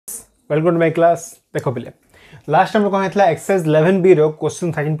Welcome to my class. देखो पिले last time कौन है एक्सरसाइज 11b रो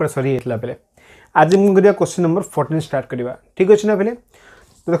क्वेश्चन 13 पर सरी हेतला पिले आज हम करिया क्वेश्चन नंबर 14 स्टार्ट करिवा। ठीक अछि ना पिले?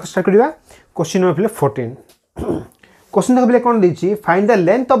 तो देखो स्टार्ट करिवा क्वेश्चन नंबर पिले 14। क्वेश्चन देखो पिले कोन दिछि find the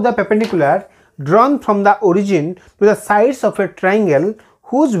length of the perpendicular drawn from the origin to the sides of A triangle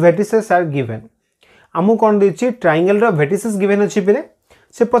whose vertices are given. हमु कोन दिछि ट्रायंगल रो वर्टिसेस गिवन अछि पिले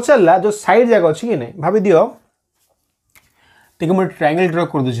से पचला जो साइड जगह अछि कि नै भाबी दियो। देखो मैं ट्रायंगल ड्रॉ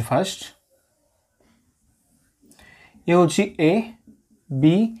कर दूँ फर्स्ट ये हूँ ए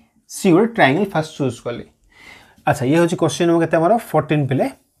बी सी गोटे ट्रायंगल फर्स्ट चूज कली। अच्छा ये हूँ क्वेश्चन नंबर के 14 पिले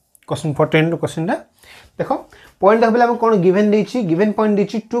क्वेश्चन 14 क्वेश्चन देखो पॉइंट देख पे कौन गिवन देछि गिवन पॉइंट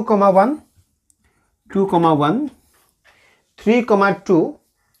देछि 2,1 2,1 3,2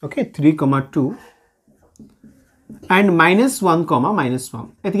 ओके 3,2 एंड -1,-1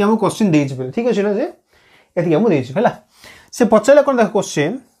 एति हम क्वेश्चन देछि पिले। ठीक अछि ना जे एति हम देछि हला से पचारे कौन देख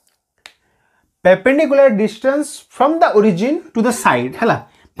question perpendicular distance from the origin to the side है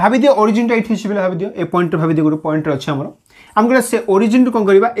भाभी दियो ओरिजिन टा इठी छिबे भाभी दियो ए पॉइंट भाभी दियो गोटे पॉइंट अछि हमर हम से ओरिजिन टू कोन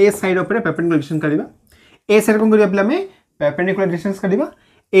करबा ए साइड ऊपर परपेंडिकुलर डिस्टेंस करबा ए साइड कोन करबा पले हमें परपेंडिकुलर डिस्टेंस करबा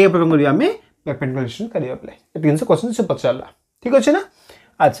ए ऊपर कोन करबा हमें परपेंडिकुलर डिस्टेंस करबा पले ए तीन से क्वेश्चन से पचारला। ठीक अछि ना?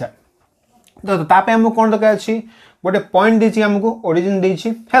 अच्छा तो तापे हम कोन दका अछि गोटे पॉइंट देछि हमको ओरिजिन देछि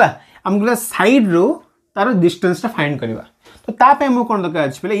हैला हमको साइड रो तार डिस्टेंस टा फाइंड करबा। तो तापे हम कोन दका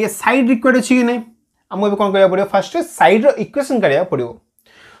अछि पले ये साइड रिक्वायर्ड अछि कि नै हम एबे कोन करबा पड़ियो फर्स्ट साइड रो इक्वेशन करबा पड़ियो।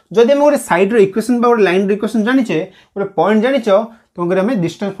 जदि हम गोटे साइड रो इक्वेशन बा गोटे लाइन रो इक्वेशन जानि छे गोटे पॉइंट जानि छो तो हमें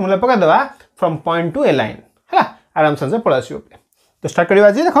डिस्टेंस फार्मूला पका देबा from point two A line है आराम से पळा आसीओ। तो स्टार्ट करबा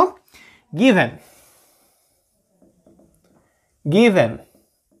जे देखो given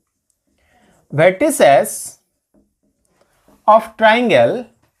vertices of triangle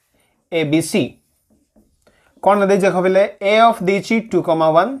ABC कौन दे देखो पहले A of दीची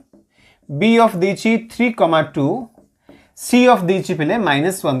 2,1 B of दीची 3,2 C of दीची पहले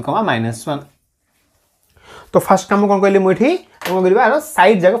 -1,-1। तो फर्स्ट काम कौन कहली मुठी हम करबा आरो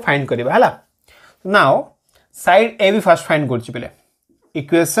साइड जगह फाइंड करबा हला। Now side A B first find करछि पहले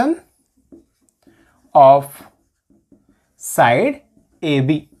equation of side A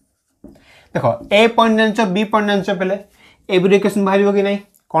B देखो ए पॉइंट जानचो बी पॉइंट जानचो पहले ए बी इक्वेशन बाहरिबो कि नै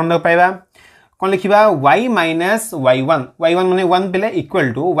कोन न पाइबा कौन लिखा y माइनस y1 माने 1 पहले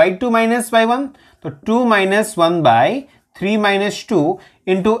equal to y2 minus y1 तो 2 minus 1 bye 3 minus 2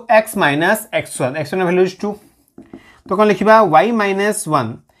 into x minus x1 x1 value is 2 तो कौन लिखा y माइनस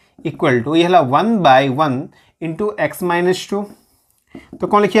 1 इक्वल टू ये 1 बाय 1 इंटू x माइनस 2 तो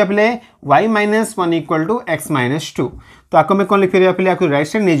कौन लिखा पहले y minus 1 equal to x minus 2 तो आपको मैं कौन लिख पहले आपको राइट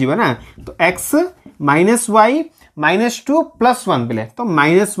साइड नहीं जीवा ना तो x minus y minus 2 plus 1 पहले तो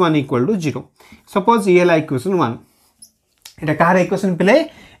 -1 इक्वल टू 0 सपोज ये है इक्वेशन 1 एटा कहार इक्वेशन पहले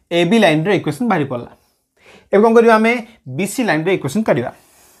ए बी लाइन रे इक्वेशन बाहरी पड़ला एबे कोन करबा हमें बी सी लाइन रे इक्वेशन करबा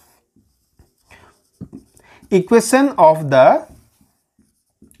equation of the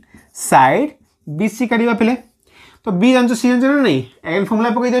side B C करबा पहले तो बी जानचो सी जानचो नहीं एन फार्मूला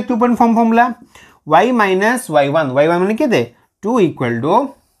पकई दे 2 point form formula y minus y1 माने के दे 2 इक्वल टू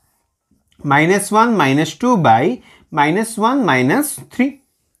 -1 -2 बाय -1 -3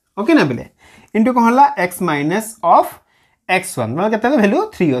 ओके ना पहले इंटू कौन हला x माइनस ऑफ x1 मतलब केते वैल्यू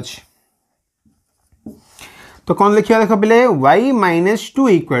 3 अछि तो कौन लिखिया देखो पहले y minus 2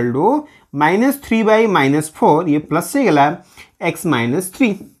 equal to -3 bye -4 ये प्लस से गला x माइनस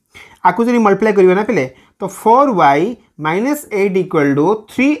 3 आकु जरी मल्टीप्लाई करियो ना पहले तो 4y minus 8 equal to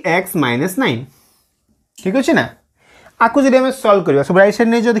 3x minus 9 ठीक अछि ना। आकु जरी हमें सॉल्व करियो सब राइट साइड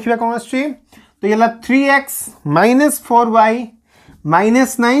ने जो देखिबा कोन अछि तो ये 3x minus 4y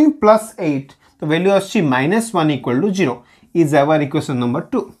minus 9 plus 8 तो वैल्यू अछि -1 equal to 0 is our equation number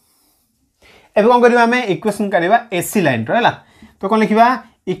 2। एबे कोन करबा हमें इक्वेशन करबा एसी लाइन रो हला तो कोन लिखिबा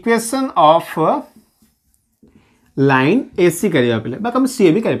इक्वेशन ऑफ लाइन एसी करबा पले बा हम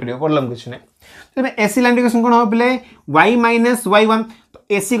सी भी कर परियो प्रॉब्लम कुछ नै तो मैं एसी लाइन इक्वेशन कोन हो पले y माइनस y1 तो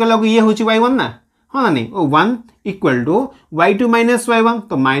एसी को लगो ये होची y1 ना हां ना नहीं ओ 1 equal to y2 minus y1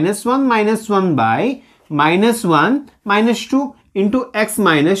 तो -1 bye -1 -2 into x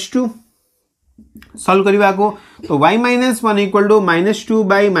minus 2 solve करबा को तो y minus 1 equal to -2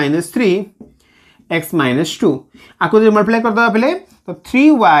 bye -3 x minus 2 आको जो मल्टीप्लाई कर दबा पहले तो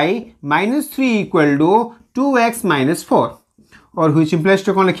 3y minus 3 equal to 2x minus 4 और व्हिच इंप्लाइज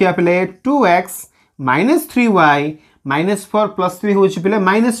तो कौन लिखिया पहले 2x minus 3y minus 4 plus 3 होची पहले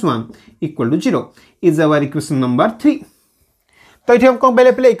 -1 equal to 0 is our equation number 3। तो इथे हम कोन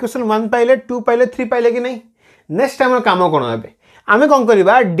पहले इक्वेशन 1 पाइले 2 पाइले 3 पाइले कि नहीं नेक्स्ट टाइम काम कोन हेबे आमे कोन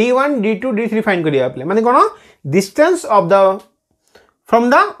करबा d1 d2 d3 फाइंड करिया पहले माने कोन distance of the from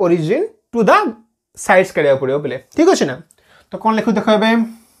the origin to the sides काढिया पड़ियो बोले ठीक अछि ना तो कोन लिखु देखो एबे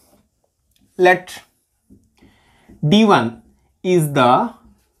late d1 is the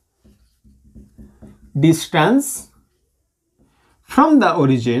distance from the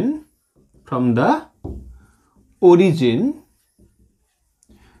origin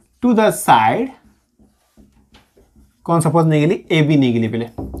to the side कौन सपोज नहीं गेली ए बी नहीं गेली पहले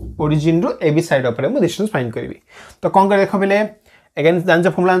origin row A B side ऊपर मैं डिस्टेंस फाइंड करबी तो कोन कर देखो पहले अगेन जान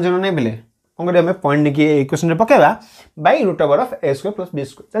फॉर्मूला जनो नहीं पहले कोन कर हमें पॉइंट की इक्वेशन रे पकेबा by root over of a square plus b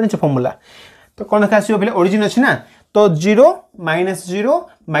square जान फॉर्मूला तो कोन का आसीबो पहले ओरिजिन अछि ना तो 0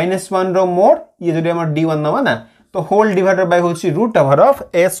 -1 रो मोड ये जदि हम d1 नवा ना तो होल डिवाइडेड बाय होछि root over of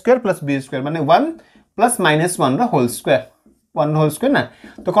a square plus b square माने 1 प्लस -1 रो होल स्क्वायर 1 होल स्क्वायर ना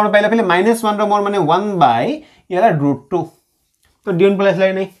तो कोन पहले पहले -1 रो मोड माने 1 बाय याला रूट 2 तो d1 प्लस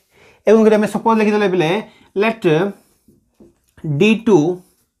लाइन नहीं एवं करे हमें सपोज लिखि देले पहले late d2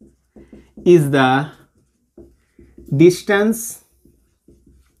 is the distance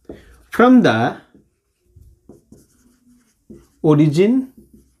from the origin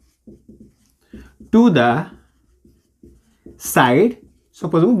to the side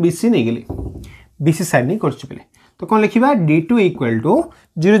suppose हम BC नहीं गेली BC साइड नहीं करछु पहले तो कौन लिखिबा d2 equal to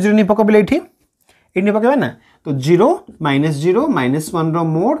 0 0 नहीं पकबले एठी पकेबा ना तो 0 -0 -1 रो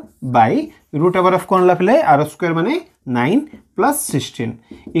mode by root over of cone ला पहले r स्क्वायर माने 9 प्लस 16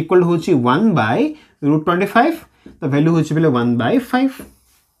 इक्वल होची 1 बाय रूट 25 तो वैल्यू होची पहले 1 बाय 5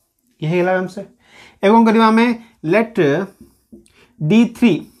 यही गेला हमसे एवं करिवा हमें late d3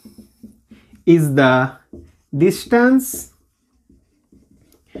 is the distance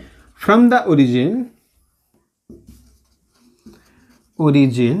from the origin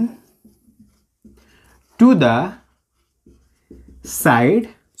to the side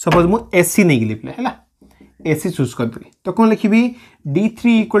suppose मु AC नहीं गेली पले हैला AC चूज कर दे तो कोन लिखिबी d3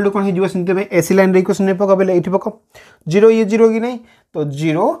 इक्वल टू कोन हे जिवो सिंते में AC लाइन रे इक्वेशन ने पकबले एठी पक 0 ये 0 की नहीं तो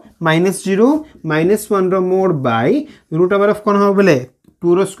 0 -0 -1 रो mode by root over of cone हो बले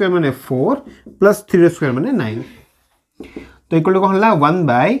 2 रो स्क्वायर माने 4 प्लस 3 रो स्क्वायर माने 9 तो इक्वल टू कोन हला 1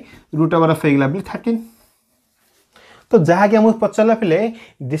 बाय रूट ओवर ऑफ एगला बले 13 तो जहा कि हम पचला पले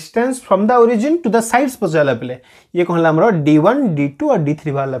distance from the origin to the sides पचला पले ये कहला हमरो d1 d2 और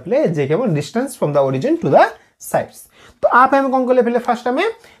d3 वाला पले जे के हम distance from the origin to the sides तो आप हम कोन करले पले फर्स्ट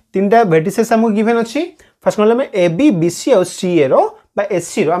हमें तीनटा वर्टिसेस हमको गिवन अछि फर्स्ट कहले में ab bc और ca रो बा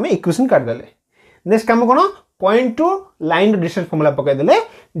sc रो हम इक्वेशन काट देले नेक्स्ट हम कोन point two line distance formula पकाय देले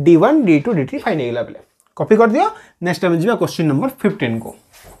d1 d2 d3 फाइंड हेला पले कॉपी कर दियो नेक्स्ट हम जिबा क्वेश्चन नंबर 15 को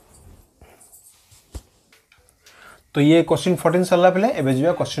तो ये क्वेश्चन 14 सरला पहले एबे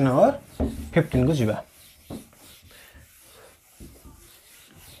जिबा क्वेश्चन नंबर 15 को जिबा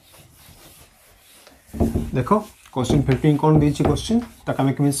देखो क्वेश्चन 15 कोन देछि क्वेश्चन तक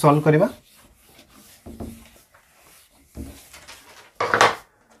हमें केमि सॉल्व करबा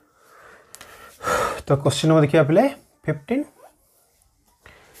तो क्वेश्चन नंबर देखिया पहले 15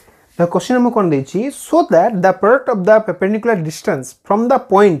 द क्वेश्चन नंबर कोन देछि so that the product of the perpendicular distance from the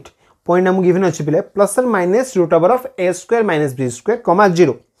point हम गिवन अछि पले प्लस और minus root over of a square minus b square comma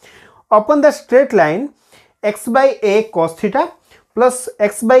 0 upon the straight line x by a cos theta plus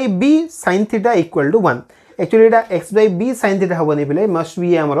x by b sin theta equal to 1 actually Etah x by b sin theta होबनी पले must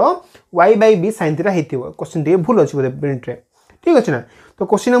be हमरो y by b sin theta हेतिबो question टे भूल अछि बोले print रे ठीक अछि ना तो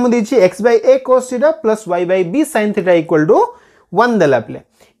क्वेश्चन हम देछि x by a cos theta plus y by b sin theta equal to 1 देला पले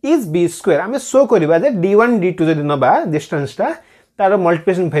इज b स्क्वायर हमें शो करबा जे d1 d2 जदि नबा डिस्टेंस ता तार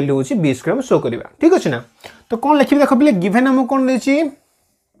मल्टीप्लिकेशन वैल्यू होची b स्क्वायर में शो करबा ठीक अछि ना तो कोन लिखिबे देखो पले गिवन हम कोन देछि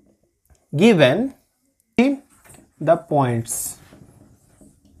given the points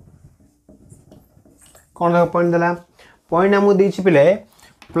cone the point देला पॉइंट हम देछि पले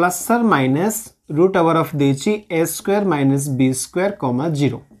प्लस और माइनस रूट ओवर ऑफ देछि a square minus b square comma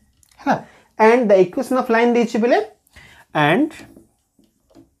 0 है and the equation of line देछि पले and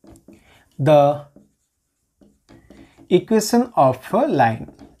the equation of line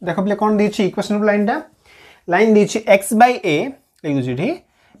देखो पहले कौन दीची equation of line दीची x by a लिख दो जी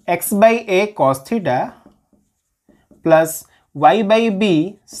x by a cos theta plus y by b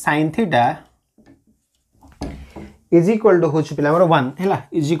sin theta is equal to होची पहले हमर 1 हैला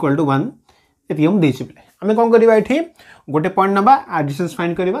इज इक्वल टू 1 एती हम देची पहले हमें कोन करबा एठी गोटे पॉइंट नबा आ डिस्टेंस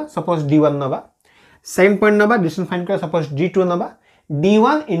फाइंड करबा सपोज d1 नबा सेकंड पॉइंट नबा डिस्टेंस फाइंड कर सपोज d2 नबा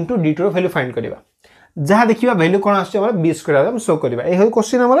d1 into d2 रो वैल्यू फाइंड करबा जहाँ देखिबा वैल्यू कोन आछे हमर b स्क्वायर हम शो करबा ए हो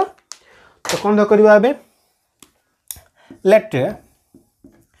क्वेश्चन हमर तो कोन द करबा बे late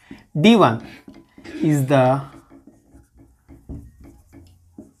d1 is the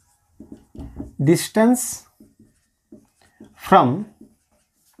distance from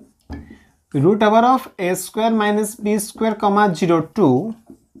root over of A square minus B square कमा 0 टू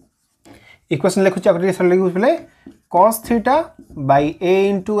इक्वेशन लिखुची आपन सरल लिखु पले cos theta by a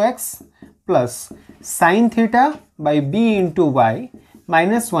into x plus sin theta by b into y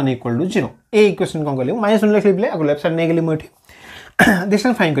minus 1 equal to 0 A equation कोन करले minus 1 लिखले अगो left side नै गेली मोठी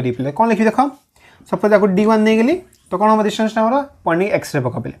डिस्टेंस फाइंड करी पले कोन लिखि देखो सपोज आको d1 नै गेली तो कोन हम डिस्टेंस ना हमरा पॉइंट x रे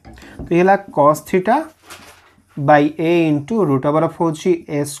पका पले तो येला cos theta by a into root over of होची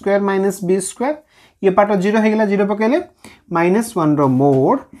a square minus b square ये पार्ट 0 हे गेला 0 पकेले minus 1 row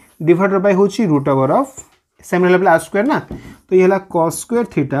mode divided by होची root over of same level r square ना तो ये हला cos square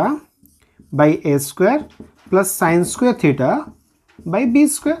theta by a square plus sin square theta by b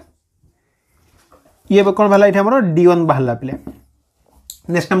square ये कोन भला इठा हमरो d1 बाहला पले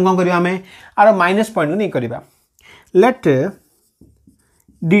नेक्स्ट हम कोन करियो हमें आरो माइनस पॉइंट नहीं करिबा late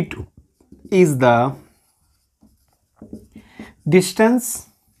d2 is the distance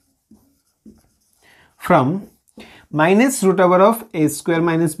from minus root over of a square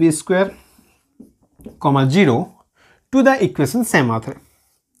minus b square comma 0 to the equation same author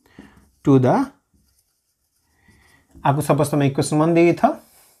to the आपको सपोज तुम इक्वेशन 1 देगी था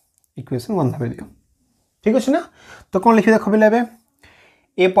इक्वेशन 1 भाबे दियो ठीक अछि ना तो कोन लिखि देखो बिले बे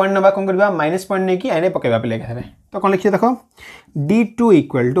ए पॉइंट नबा कोन करबा माइनस पॉइंट नै कि आने पकेबा पिले कहबे तो कोन लिखि देखो d2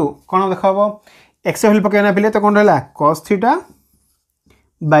 इक्वल टू कोन देखबो x वैल्यू पकेना पिले तो कोन रहला cos theta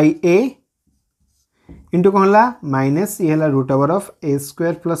by a into कोन हला माइनस ये हला root over of a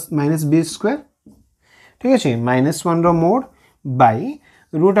square plus minus b square ठीक अछि minus 1 row mode by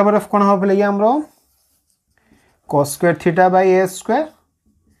root over of cone हो पिले ये हमरो cos square theta by a square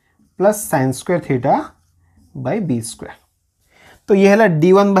plus sin square theta by b square तो ये हला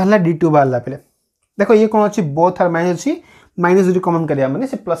d1 बहला d2 बहला पले देखो ये कोन अछि बोथ आर माइनस जो कॉमन करिया माने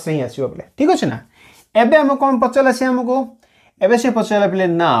से प्लस नहीं आसीबो पले ठीक अछि ना एबे हम कोन पचला से हमको एबे से पचला पले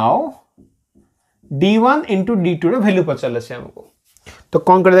नाउ d1 into d2 रो वैल्यू पचला से हमको तो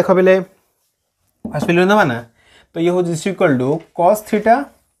कोन कर देखो पले फर्स्ट वैल्यू ना ना तो ये हो is equal to cos theta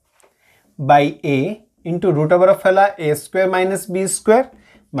by a into root over of हला a square minus b square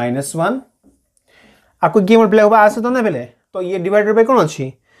minus 1 आपको की मल्टीप्लाई होबा आसे तो ना पले तो ये डिवाइडेड बाय कोन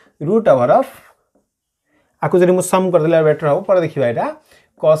अछि रूट ओवर ऑफ आपको जरी मु सम कर देला बेटर हो पर देखिबा एटा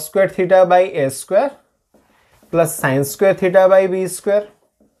cos square theta by a square plus sin square theta by b square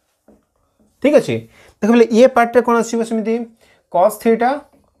ठीक अछि देखो बोले ये पार्ट रे कोन अछि समिति cos थीटा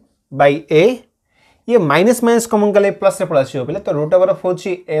बाय a ये माइनस माइनस कॉमन कले प्लस से प्लस हो पले तो रूट ओवर ऑफ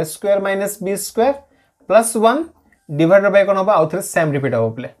होची a square minus b square plus 1 divided by कोन होबा आउथरे सेम रिपीट हो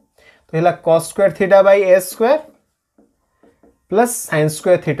पले तो हेला cos square theta by a square plus sin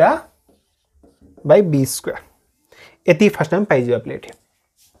square theta by b square एती फर्स्ट टाइम पाई जे प्लेट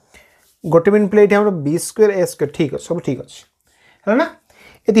गोटे मिनट प्लेट हमरो b square a square ठीक है सब ठीक अछि है ना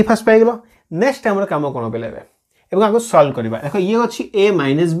एती फर्स्ट पाई गेलो नेक्स्ट हमरो काम कोन बेलेबे एबो आको सॉल्व करबा देखो ये अछि a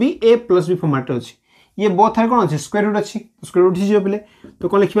minus b a plus b format अछि ये बोथ है कोन अछि स्क्वायर रूट अछि स्क्वायर रूट हिजो पले तो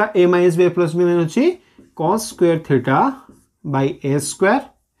कोन लिखबा a minus b plus b माने अछि cos square theta by a square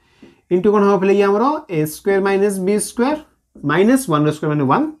into कोन हो पले ये हमरो a square minus b square minus 1 row square माने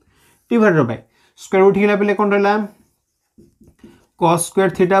 1 डिवाइडेड बाय स्क्वायर रूट हिला पले कोन रहला cos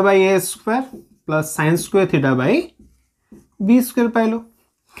square theta by a square plus sin square theta by b square pilo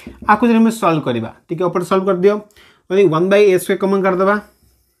आको जरे हम सॉल्व करबा ठीक है ऊपर सॉल्व कर दियो यदि 1 बाय a स्क्वायर कॉमन कर दबा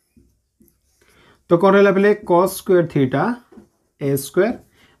तो कोन रहला पले cos square theta a square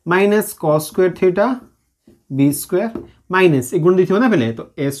minus cos square theta b square minus एक गुण दिथियो ना पले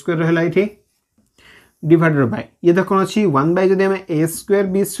तो a स्क्वायर रहला इठी डिवाइडेड बाय ये देखो अछि 1 बाय जदि हम a स्क्वायर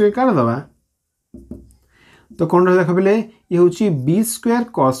b स्क्वायर कर दबा तो कोन रहला देखो पले ये होची b square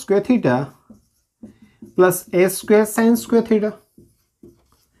cos square theta plus a square sin square theta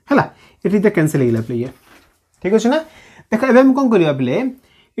हला इठी त कैंसिल हेला प्ले ठीक अछि ना देखो एबे हम कोन करिया प्ले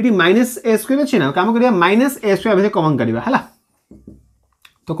इठी माइनस a स्क्वायर अछि ना काम करिया माइनस a स्क्वायर अबे कॉमन करबा हला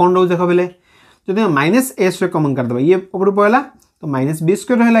तो कोन रहउ देखो पले जदि हम माइनस a स्क्वायर कॉमन कर दबा ये ऊपर पहला तो माइनस b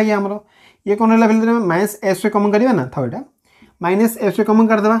स्क्वायर रहला ये हमरो ये कोन रहला पले माइनस a स्क्वायर कॉमन करबा ना था एटा माइनस a स्क्वायर कॉमन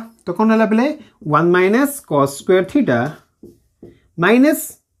कर दबा तो कोन रहला पले 1 minus cos square theta minus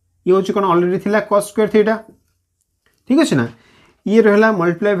ये होची कोन ऑलरेडी थिला cos स्क्वायर थीटा ठीक अछि ना ये रहला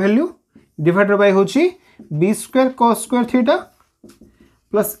मल्टीप्लाई वैल्यू डिवाइडेड बाय होची b square cos square theta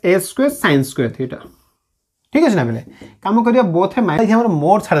plus a square sin square theta ठीक अछि ना पहले काम करिया बोथ है माइनस हमर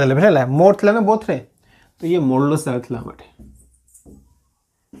मोड छाड़ देले भेला मोड थला ना बोथ रे तो ये मोडलेस आथला बाटे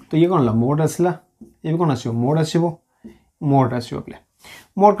तो ये कोन ला मोड असला ये कोन आछो मोड आछिबो मोड आछिबो पहले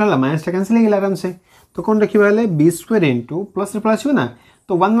मोड करला माइनस टा कैंसिल गेला आराम से तो कोन रखिबा ले b स्क्वायर इनटू प्लस रे प्लस ना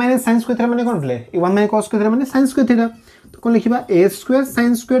तो 1 माइनस sin स्क्वायर थीटा माने कोन पहले 1 माइनस cos स्क्वायर थीटा माने sin स्क्वायर थीटा तो कोन लिखिबा a square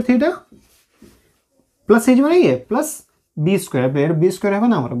sin square theta plus हो ये plus B square B square है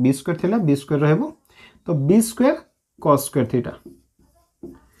ना आम बी स्क्वायर थी बी स्क्वायर रहा तो B square cos square theta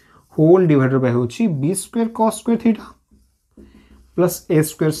whole divided by होची B square cos square theta plus ए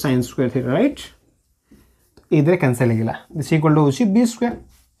square sine square theta right इधर कैंसिल हो दिस इक्वल टू होची बी स्क्वायर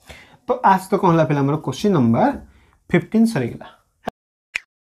तो आज तो कौन पे क्वेश्चन नंबर 15 सरीगला।